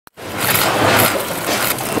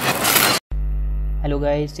Hello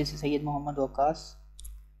guys, this is Syed Muhammad Waqas.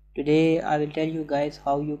 Today I will tell you guys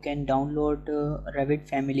how you can download Revit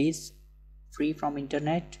families free from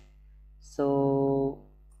internet. So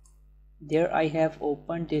there I have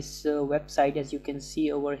opened this website, as you can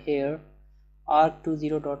see over here,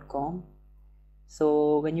 arc20.com.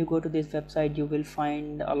 So when you go to this website, you will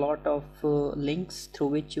find a lot of links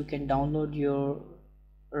through which you can download your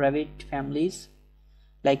Revit families,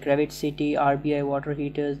 like Revit City, RBI water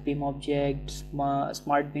heaters, beam objects,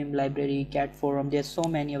 smart beam library, cat forum. There's so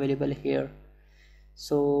many available here.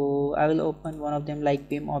 So I will open one of them, like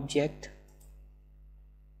beam object,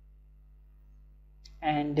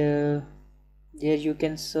 and there you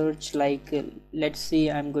can search, like let's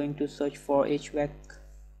see, I'm going to search for HVAC.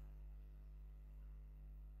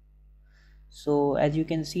 So as you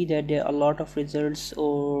can see that there are a lot of results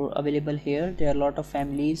or available here. There are a lot of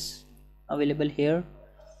families available here,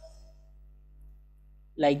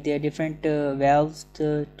 like there are different valves,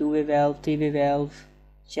 the two-way valve, three-way valve,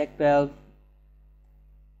 check valve,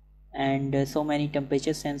 and so many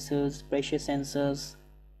temperature sensors, pressure sensors,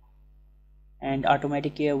 and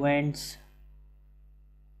automatic air vents,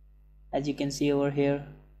 as you can see over here.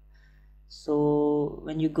 So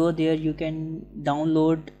when you go there, you can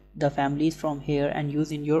download the families from here and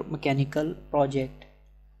use in your mechanical project.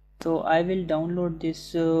 So I will download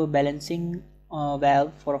this balancing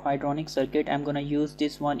valve for hydronic circuit. I'm gonna use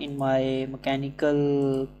this one in my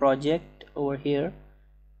mechanical project over here.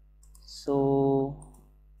 So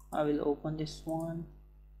I will open this one.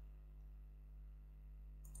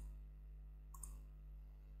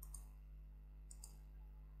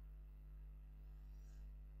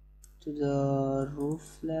 To the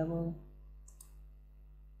roof level.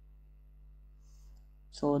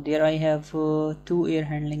 So there I have two air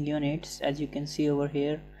handling units, as you can see over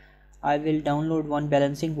here. I will download one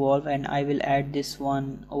balancing valve and I will add this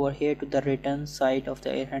one over here to the return side of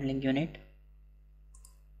the air handling unit.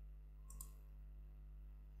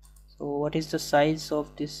 So what is the size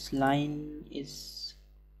of this line is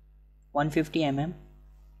 150 mm.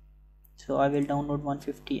 So I will download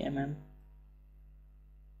 150 mm.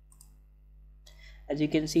 As you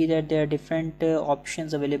can see that there are different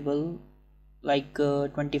options available, like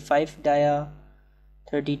 25 dia,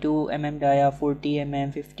 32 mm dia, 40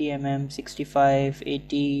 mm, 50 mm, 65,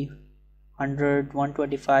 80, 100,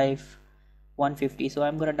 125, 150. So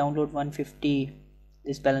I'm gonna download 150,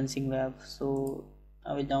 this balancing valve. So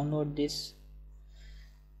I will download this.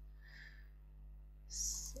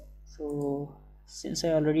 So since I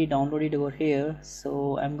already downloaded over here,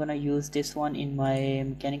 so I'm gonna use this one in my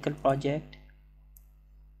mechanical project.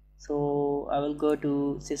 So I will go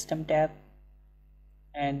to System tab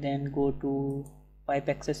and then go to Pipe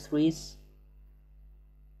Accessories,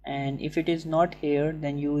 and if it is not here,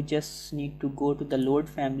 then you just need to go to the load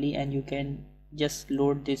family and you can just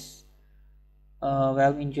load this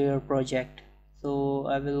valve into your project. So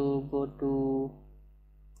I will go to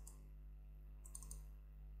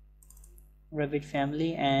Revit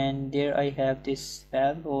family, and there I have this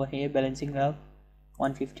valve over here, balancing valve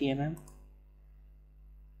 150 mm.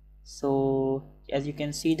 So as you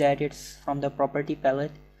can see that it's from the property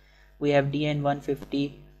palette. We have DN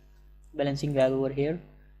 150 balancing valve over here,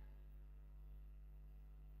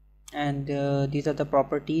 and these are the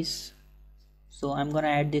properties. So I'm gonna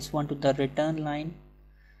add this one to the return line,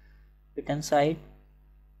 return side.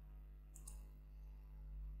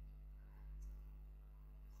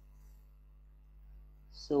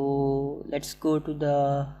 So let's go to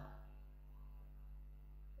the,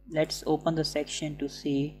 let's open the section to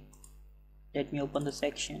see. Let me open the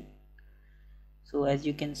section. So as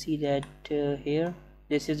you can see that here,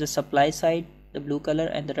 this is the supply side, the blue color,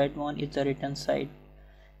 and the red one is the return side.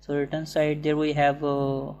 So return side, there we have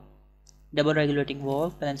a double regulating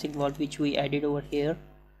valve, balancing valve, which we added over here.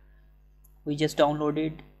 We just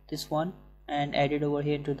downloaded this one and added over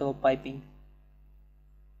here to the piping.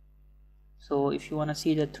 So if you want to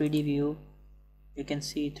see the 3D view, you can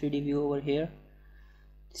see 3D view over here.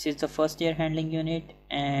 This is the first air handling unit,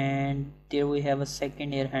 and there we have a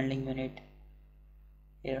second air handling unit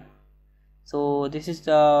here. So this is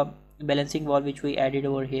the balancing valve which we added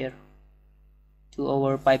over here to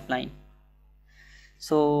our pipeline.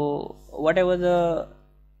 So whatever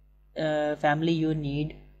the family you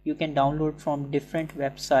need, you can download from different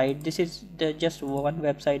website. This is just one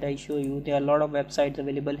website I show you. There are a lot of websites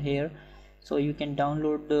available here. So you can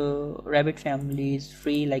download the Revit families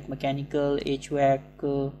free, like mechanical,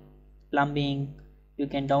 HVAC, plumbing. You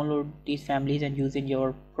can download these families and use in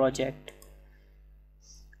your project.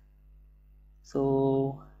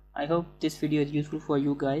 So I hope this video is useful for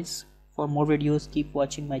you guys. For more videos, keep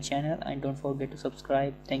watching my channel and don't forget to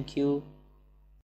subscribe. Thank you.